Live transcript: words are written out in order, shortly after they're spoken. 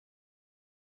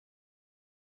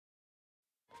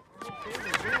Is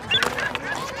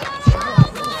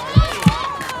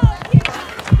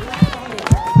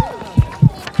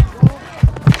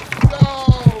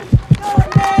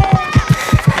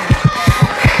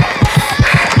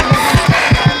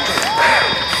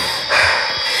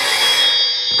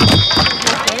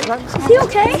he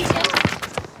okay?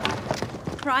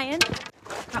 Ryan?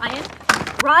 Ryan?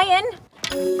 Ryan?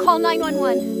 Call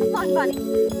 911. Come on, buddy.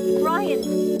 Ryan.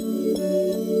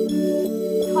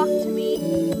 Talk to me.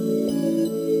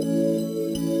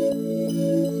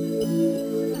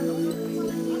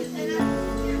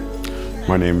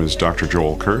 My name is Dr.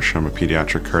 Joel Kirsch. I'm a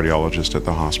pediatric cardiologist at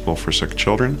the Hospital for Sick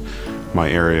Children. My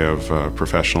area of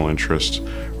professional interest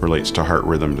relates to heart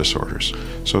rhythm disorders.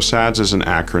 So SADS is an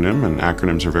acronym, and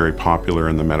acronyms are very popular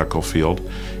in the medical field.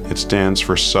 It stands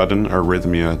for Sudden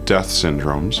Arrhythmia Death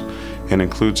Syndromes and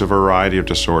includes a variety of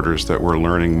disorders that we're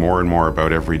learning more and more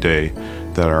about every day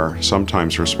that are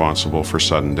sometimes responsible for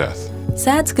sudden death.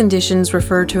 SADS conditions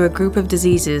refer to a group of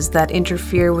diseases that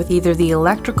interfere with either the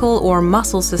electrical or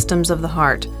muscle systems of the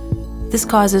heart. This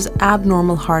causes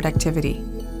abnormal heart activity.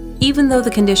 Even though the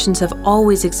conditions have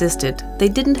always existed, they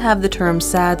didn't have the term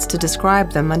SADS to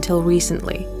describe them until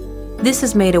recently. This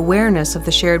has made awareness of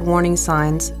the shared warning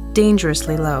signs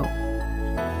dangerously low.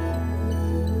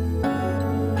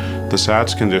 The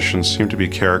SADS conditions seem to be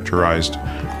characterized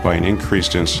by an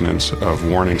increased incidence of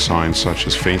warning signs such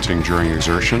as fainting during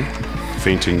exertion,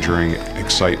 fainting during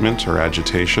excitement or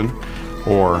agitation,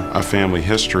 or a family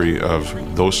history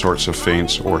of those sorts of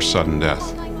faints or sudden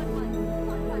death.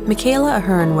 Michaela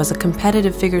Ahern was a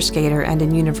competitive figure skater and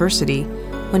in university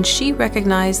when she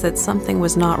recognized that something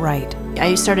was not right.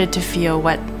 I started to feel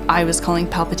what I was calling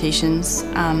palpitations,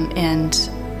 and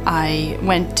I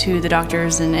went to the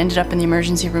doctors and ended up in the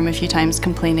emergency room a few times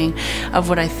complaining of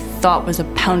what I thought was a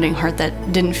pounding heart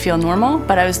that didn't feel normal,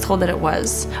 but I was told that it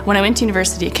was. When I went to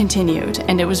university, it continued,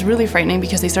 and it was really frightening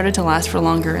because they started to last for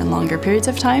longer and longer periods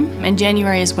of time. And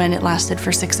January is when it lasted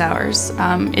for 6 hours.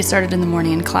 It started in the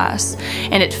morning in class,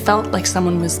 and it felt like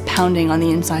someone was pounding on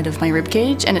the inside of my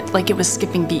ribcage, and it was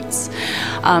skipping beats.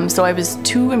 So I was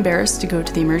too embarrassed to go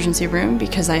to the emergency room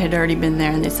because I had already been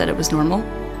there and they said it was normal.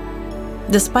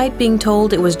 Despite being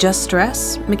told it was just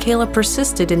stress, Michaela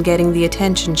persisted in getting the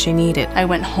attention she needed. I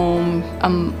went home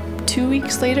 2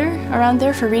 weeks later, around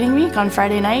there, for reading week on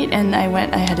Friday night, and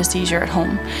I had a seizure at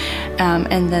home.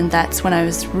 And then that's when I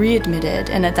was readmitted,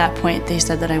 and at that point they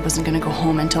said that I wasn't going to go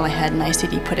home until I had an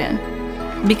ICD put in.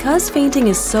 Because fainting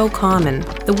is so common,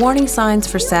 the warning signs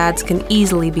for SADS can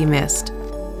easily be missed.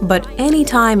 But any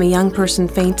time a young person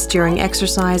faints during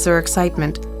exercise or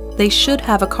excitement, they should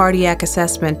have a cardiac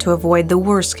assessment to avoid the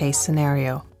worst-case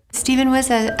scenario. Stephen was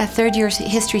a third-year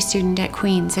history student at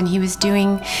Queen's, and he was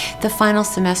doing the final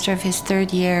semester of his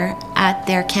third year at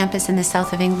their campus in the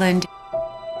south of England.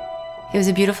 It was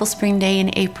a beautiful spring day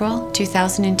in April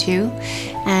 2002,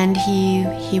 and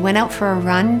he went out for a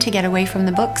run to get away from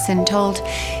the books and told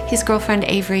his girlfriend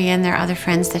Avery and their other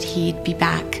friends that he'd be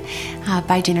back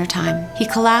by dinner time. He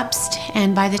collapsed,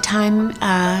 and by the time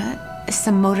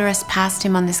some motorists passed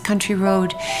him on this country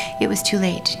road, it was too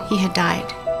late. He had died.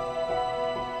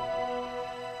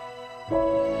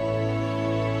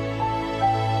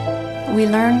 We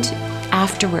learned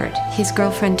afterward, his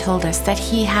girlfriend told us that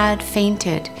he had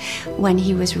fainted when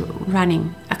he was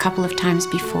running a couple of times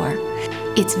before.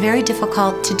 It's very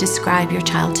difficult to describe your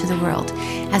child to the world.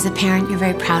 As a parent, you're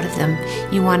very proud of them.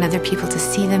 You want other people to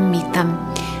see them, meet them,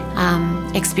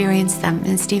 experience them.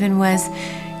 And Stephen was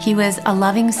a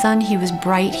loving son. He was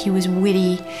bright, he was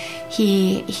witty,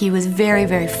 he was very,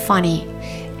 very funny.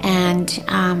 And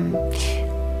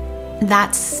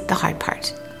that's the hard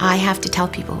part. I have to tell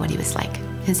people what he was like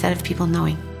instead of people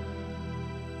knowing.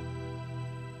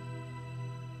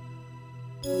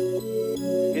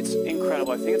 It's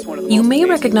incredible. I think it's one of the You most may amazing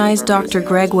recognize experiments Dr. in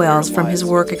Greg our Wells from his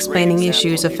lives. work It's a explaining great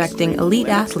issues example of affecting explaining elite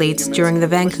limits to athletes humans during the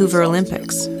versus Vancouver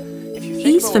themselves. Olympics. If you think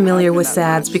He's about what familiar happened with in that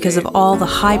SADS match because of today, all the a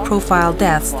lot of high-profile people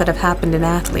deaths that have happened in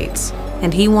athletes,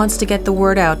 and he wants to get the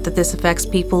word out that this affects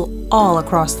people all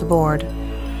across the board.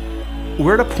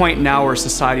 We're at a point now where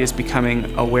society is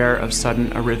becoming aware of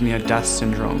sudden arrhythmia death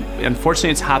syndrome.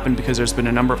 Unfortunately, it's happened because there's been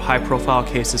a number of high-profile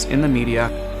cases in the media.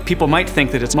 People might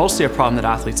think that it's mostly a problem that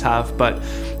athletes have, but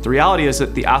the reality is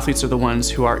that the athletes are the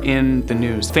ones who are in the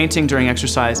news. Fainting during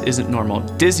exercise isn't normal.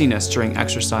 Dizziness during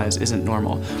exercise isn't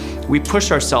normal. We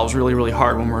push ourselves really, really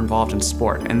hard when we're involved in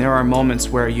sport, and there are moments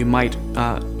where you might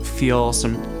feel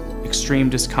some extreme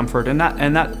discomfort,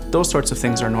 and those sorts of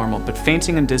things are normal, but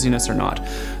fainting and dizziness are not.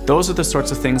 Those are the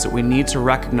sorts of things that we need to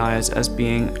recognize as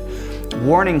being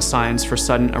warning signs for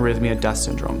sudden arrhythmia death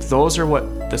syndrome. Those are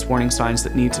what There's warning signs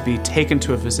that need to be taken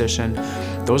to a physician.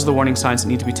 Those are the warning signs that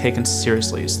need to be taken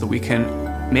seriously so that we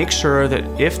can make sure that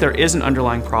if there is an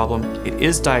underlying problem, it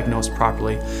is diagnosed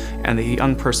properly, and the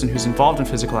young person who's involved in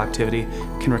physical activity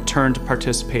can return to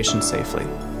participation safely.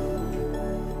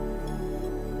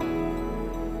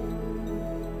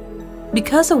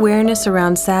 Because awareness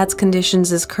around SADS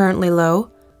conditions is currently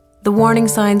low, the warning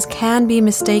signs can be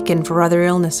mistaken for other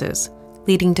illnesses,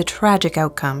 leading to tragic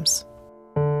outcomes.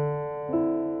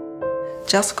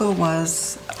 Jessica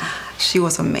she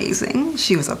was amazing.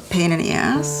 She was a pain in the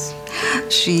ass.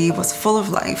 She was full of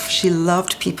life. She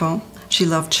loved people. She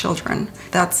loved children.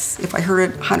 That's, if I heard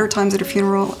it 100 times at a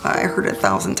funeral, I heard it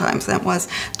 1,000 times. That was,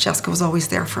 Jessica was always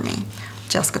there for me.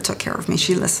 Jessica took care of me.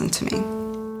 She listened to me.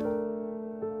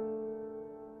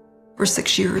 For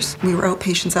 6 years, we were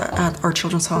outpatients at our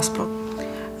children's hospital.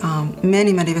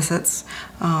 Many visits,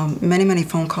 many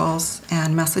phone calls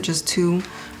and messages to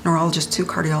neurologists, to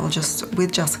cardiologists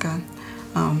with Jessica.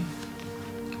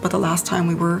 But the last time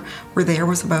we were there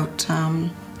was about,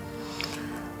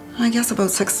 I guess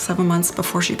about 6 or 7 months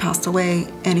before she passed away,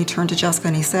 and he turned to Jessica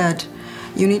and he said,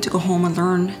 "You need to go home and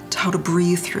learn how to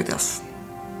breathe through this."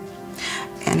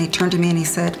 And he turned to me and he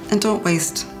said, "And don't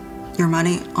waste your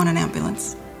money on an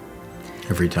ambulance."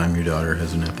 Every time your daughter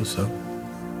has an episode?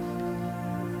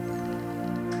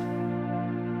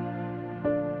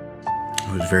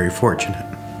 I was very fortunate.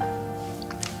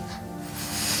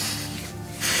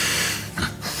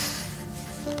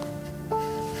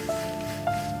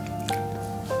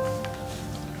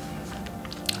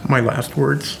 My last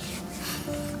words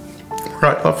were,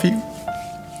 "I love you."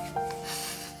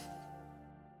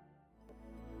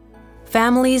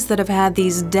 Families that have had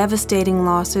these devastating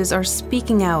losses are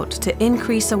speaking out to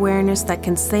increase awareness that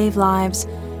can save lives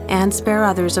and spare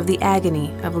others of the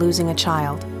agony of losing a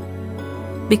child.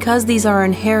 Because these are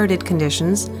inherited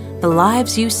conditions, the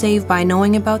lives you save by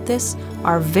knowing about this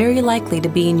are very likely to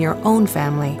be in your own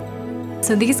family.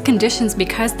 So these conditions,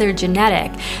 because they're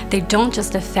genetic, they don't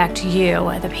just affect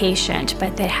you, the patient,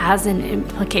 but it has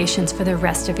implications for the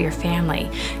rest of your family.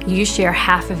 You share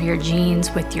half of your genes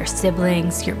with your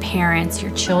siblings, your parents,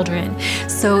 your children.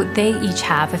 So they each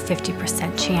have a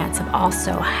 50% chance of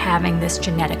also having this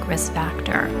genetic risk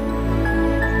factor.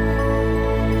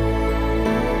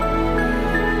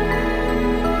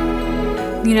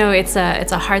 You know, it's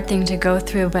a hard thing to go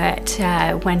through, but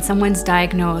when someone's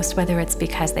diagnosed, whether it's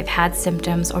because they've had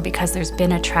symptoms or because there's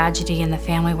been a tragedy in the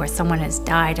family where someone has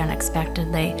died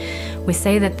unexpectedly, we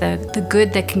say that the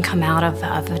good that can come out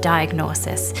of a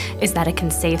diagnosis is that it can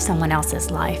save someone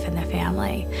else's life in the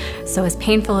family. So as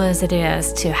painful as it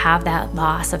is to have that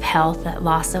loss of health, that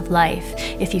loss of life,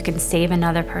 if you can save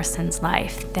another person's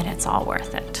life, then it's all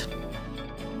worth it.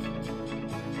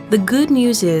 The good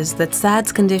news is that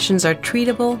SADS conditions are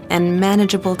treatable and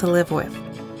manageable to live with.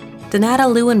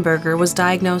 Donata Leuenberger was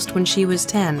diagnosed when she was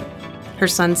 10. Her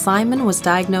son Simon was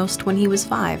diagnosed when he was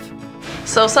 5.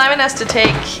 So Simon has to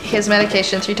take his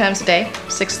medication 3 times a day,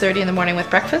 6:30 in the morning with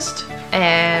breakfast,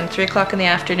 and 3 o'clock in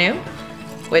the afternoon,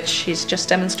 which he's just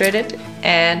demonstrated,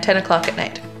 and 10 o'clock at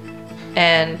night.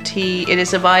 And it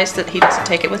is advised that he doesn't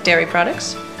take it with dairy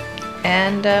products.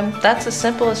 And that's as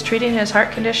simple as treating his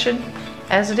heart condition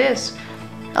as it is.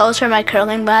 Those are my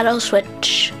curling battles,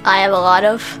 which I have a lot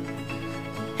of.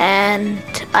 And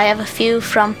I have a few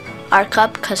from our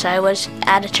club because I was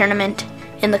at a tournament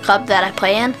in the club that I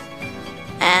play in.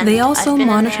 And they also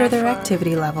monitor their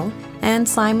activity level, and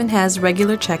Simon has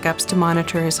regular checkups to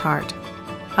monitor his heart.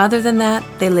 Other than that,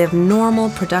 they live normal,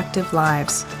 productive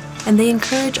lives, and they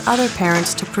encourage other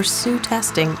parents to pursue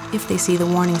testing if they see the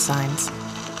warning signs.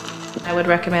 I would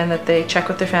recommend that they check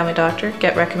with their family doctor,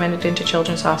 get recommended into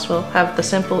Children's Hospital, have the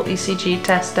simple ECG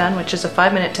test done, which is a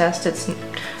 5-minute test. It's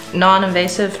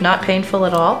non-invasive, not painful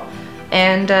at all,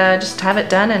 and just have it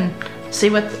done and see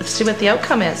what the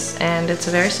outcome is. And it's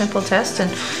a very simple test. And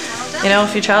you know,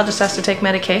 if your child just has to take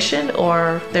medication,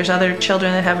 or there's other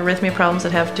children that have arrhythmia problems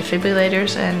that have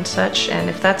defibrillators and such, and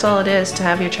if that's all it is to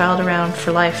have your child around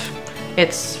for life,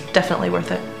 it's definitely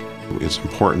worth it. It's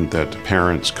important that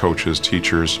parents, coaches,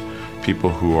 teachers,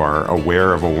 people who are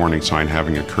aware of a warning sign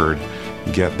having occurred,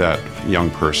 get that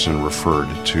young person referred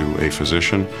to a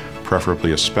physician,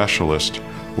 preferably a specialist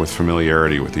with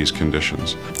familiarity with these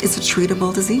conditions. It's a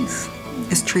treatable disease.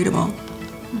 It's treatable.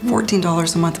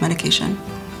 $14 a month medication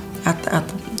at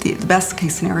the best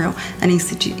case scenario, and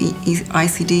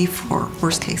ICD for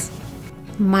worst case.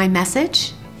 My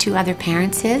message to other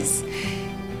parents is,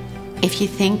 if you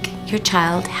think your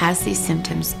child has these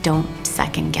symptoms, don't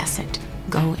second guess it.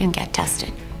 Go and get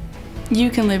tested.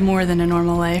 You can live more than a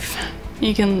normal life.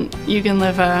 You can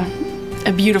live a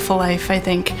a beautiful life, I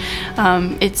think.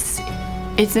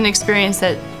 It's an experience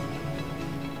that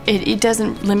it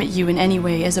doesn't limit you in any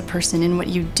way as a person in what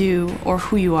you do or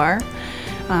who you are.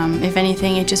 If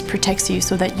anything, it just protects you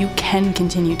so that you can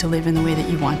continue to live in the way that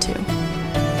you want to.